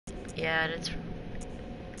Yeah, that's.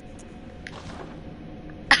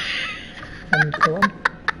 Can you kill him?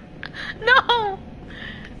 No!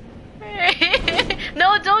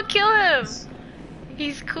 No, don't kill him!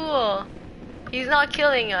 He's cool. He's not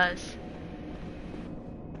killing us.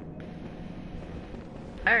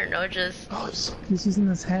 I don't know, just... Oh, he's using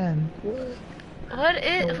his hand. What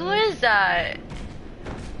is... Who is that?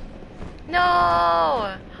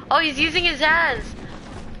 No! Oh, he's using his hands!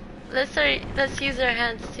 Let's use our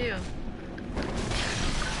hands too.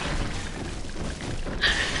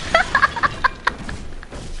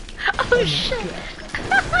 Oh shit!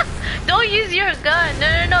 Don't use your gun!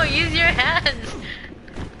 No, use your hands!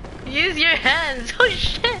 Use your hands! Oh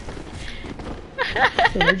shit!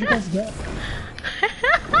 So where'd you guys go?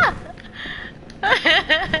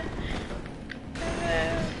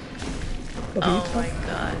 Oh my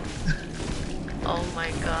god. Oh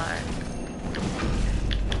my god.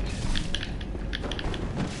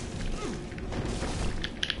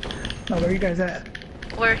 No, where are you guys at?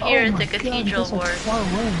 We're here at the cathedral ward. Far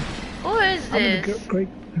away. Who is this?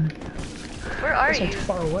 Where are you?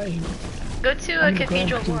 Far away. Go to a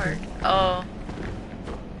cathedral ward. Oh.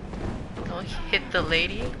 Don't hit the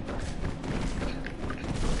lady.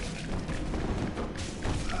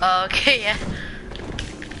 Oh, okay, yeah.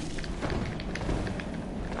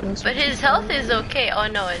 But his health is okay. Oh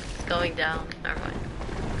no, it's going down. Never mind.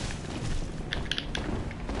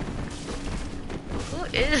 Who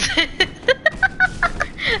is it?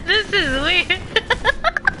 This is weird.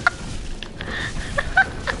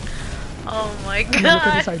 Oh my god. Look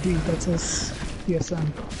at this ID. That says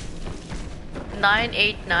PSN.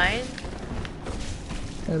 989?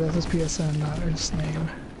 Yeah, that says PSN, not his name.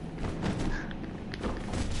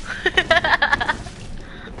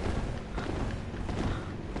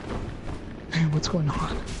 What's going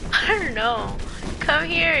on? I don't know. Come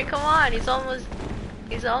here, come on. He's almost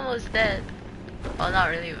dead. Well, not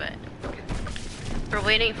really, but we're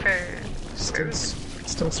waiting for.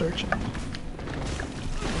 Still searching.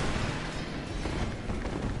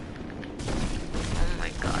 Oh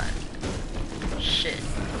my god. Shit.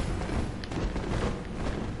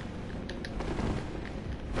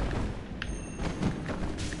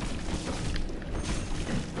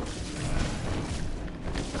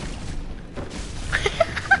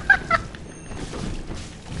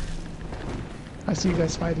 I see you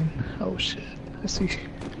guys fighting. Oh shit. I see.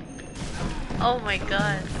 Oh my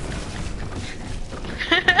god.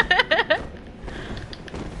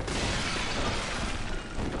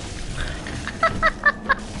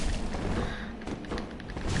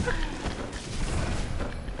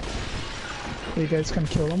 You guys can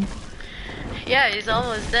kill him? Yeah, he's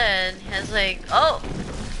almost dead. It's like, oh!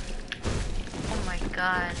 Oh my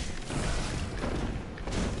god.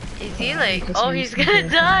 Is he like, oh, he's gonna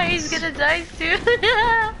die, he's gonna die soon.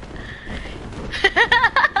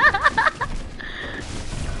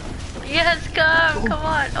 Yes, come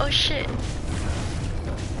on. Oh shit.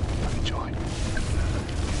 Let me join.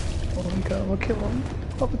 Oh my god, I'll kill him.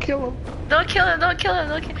 I'll kill him. Don't kill him, don't kill him,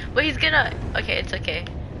 don't kill him. But he's gonna, okay, it's okay.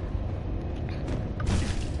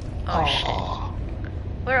 Oh shit.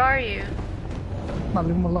 Where are you? No,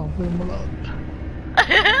 leave him alone, leave him alone.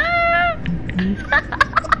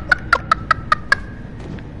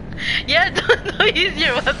 Yeah, don't use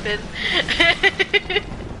your weapon.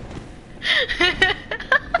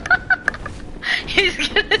 He's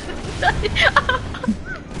gonna die.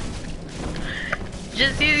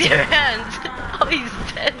 Just use your hands. Oh, he's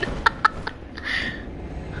dead.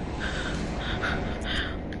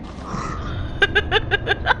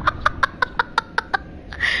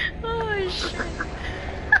 Oh shit.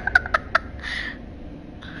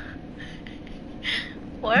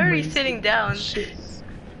 Why are we sitting down? Shit.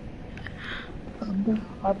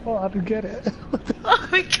 I don't know how to get it. Oh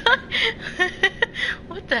my god.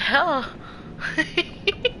 What the hell?